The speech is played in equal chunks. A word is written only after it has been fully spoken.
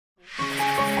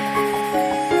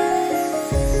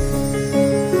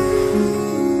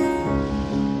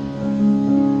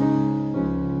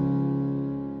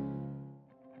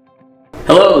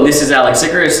this is Alex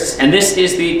Icarus, and this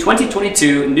is the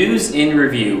 2022 News in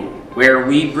Review, where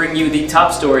we bring you the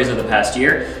top stories of the past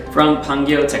year from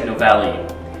Pangyo Technovalley.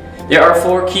 There are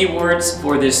 4 keywords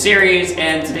for this series,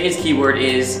 and today's keyword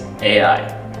is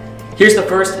AI. Here's the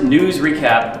first news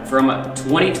recap from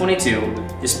 2022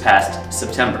 this past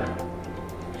September.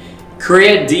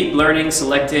 Korea Deep Learning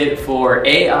selected for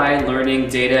AI Learning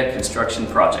Data Construction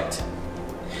Project.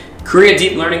 Korea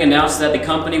Deep Learning announced that the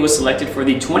company was selected for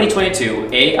the 2022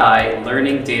 AI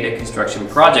Learning Data Construction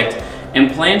Project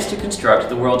and plans to construct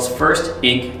the world's first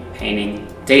ink painting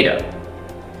data.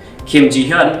 Kim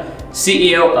Ji-hyun,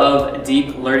 CEO of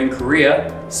Deep Learning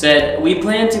Korea, said, "We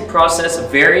plan to process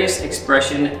various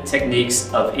expression techniques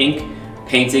of ink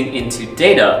painting into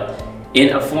data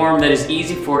in a form that is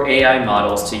easy for AI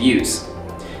models to use."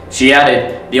 She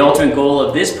added, "The ultimate goal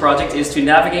of this project is to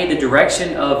navigate the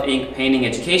direction of ink painting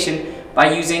education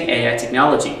by using AI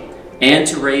technology and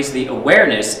to raise the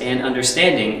awareness and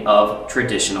understanding of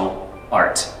traditional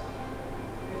art."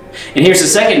 And here's the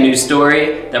second news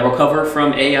story that we'll cover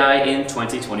from AI in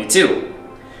 2022.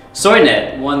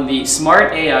 Soynet won the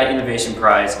Smart AI Innovation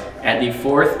Prize at the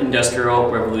 4th Industrial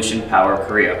Revolution Power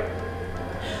Korea.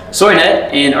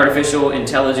 Soynet, an artificial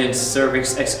intelligence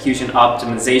service execution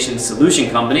optimization solution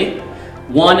company,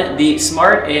 won the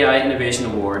Smart AI Innovation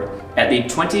Award at the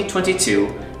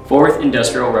 2022 4th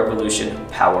Industrial Revolution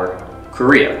Power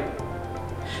Korea.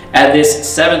 At this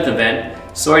 7th event,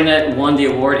 Soynet won the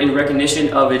award in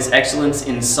recognition of its excellence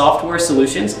in software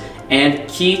solutions and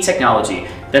key technology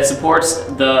that supports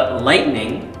the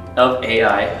lightning of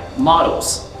AI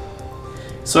models.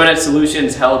 Soynet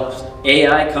solutions help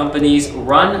AI companies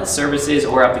run services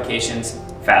or applications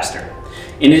faster.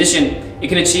 In addition, it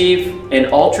can achieve an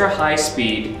ultra-high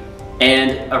speed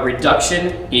and a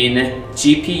reduction in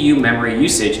GPU memory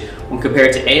usage when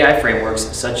compared to AI frameworks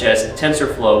such as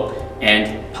TensorFlow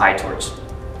and PyTorch.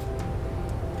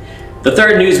 The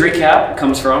third news recap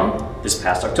comes from this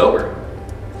past October.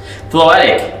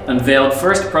 Floatic unveiled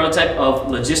first prototype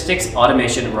of logistics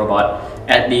automation robot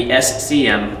at the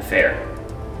SCM Fair.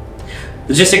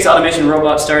 Logistics automation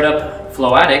robot startup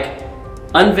Floatic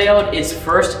unveiled its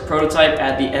first prototype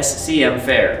at the SCM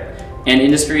Fair, an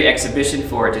industry exhibition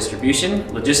for distribution,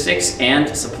 logistics, and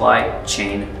supply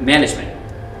chain management.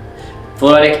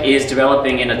 Floatic is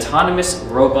developing an autonomous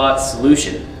robot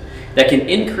solution that can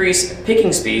increase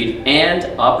picking speed and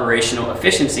operational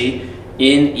efficiency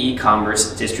in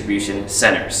e-commerce distribution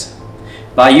centers.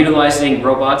 By utilizing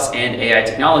robots and AI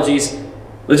technologies,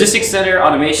 logistics center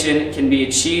automation can be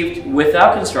achieved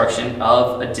without construction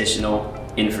of additional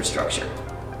infrastructure.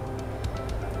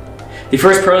 The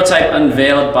first prototype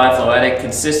unveiled by Floatic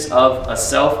consists of a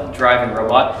self-driving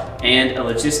robot and a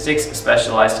logistics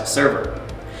specialized server.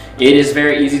 It is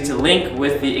very easy to link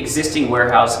with the existing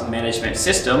warehouse management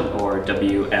system, or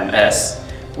WMS,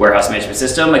 warehouse management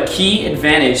system. A key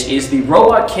advantage is the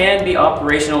robot can be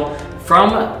operational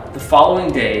from the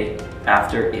following day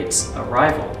after its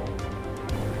arrival.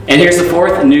 And here's the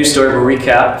fourth news story we'll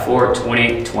recap for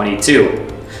 2022.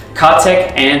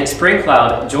 Katech and Spring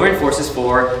Cloud join forces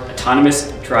for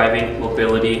autonomous driving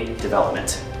mobility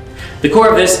development. The core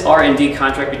of this R&D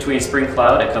contract between Spring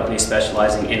Cloud, a company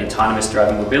specializing in autonomous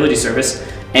driving mobility service,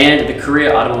 and the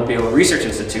Korea Automobile Research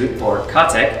Institute, or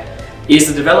Katech, is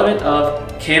the development of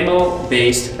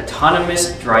camo-based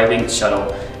autonomous driving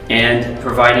shuttle and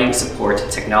providing support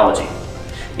technology.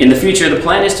 In the future, the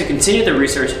plan is to continue the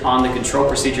research on the control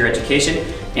procedure education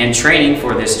and training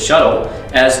for this shuttle,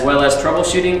 as well as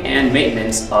troubleshooting and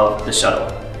maintenance of the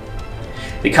shuttle.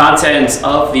 The contents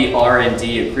of the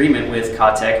R&D agreement with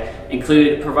Katech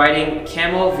include providing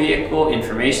camo vehicle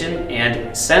information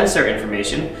and sensor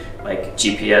information, like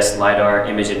GPS, LiDAR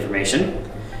image information,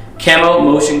 camo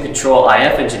motion control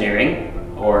IF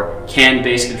engineering, or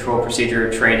CAN-based control procedure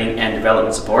training and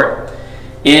development support,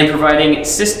 and providing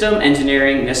system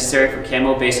engineering necessary for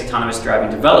camo-based autonomous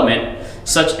driving development,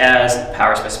 such as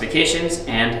power specifications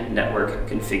and network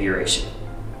configuration.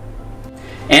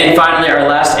 And finally, our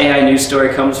last AI news story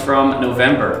comes from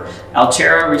November.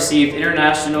 Alchera received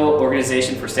International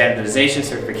Organization for Standardization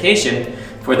certification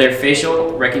for their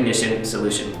facial recognition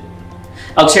solution.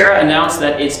 Alchera announced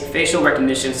that its facial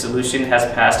recognition solution has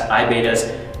passed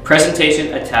iBeta's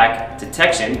Presentation Attack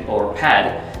Detection, or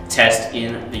PAD, test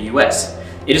in the US.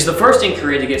 It is the first in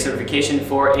Korea to get certification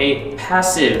for a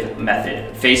passive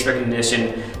method face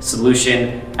recognition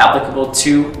solution applicable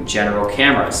to general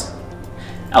cameras.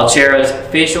 Alchera's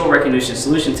facial recognition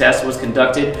solution test was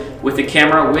conducted with a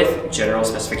camera with general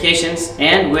specifications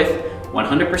and with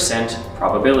 100%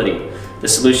 probability. The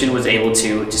solution was able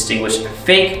to distinguish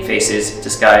fake faces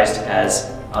disguised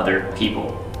as other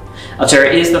people.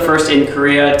 Alchera is the first in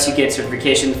Korea to get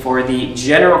certification for the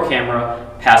general camera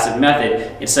passive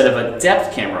method instead of a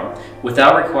depth camera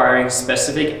without requiring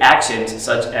specific actions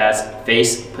such as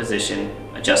face position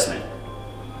adjustment.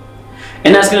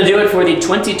 And that's going to do it for the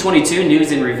 2022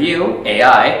 News in Review,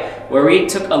 AI, where we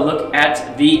took a look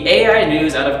at the AI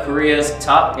news out of Korea's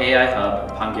top AI hub,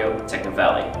 Pangyo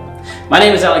Technovalley. My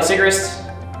name is Alex Sigrist,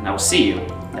 and I will see you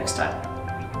next time.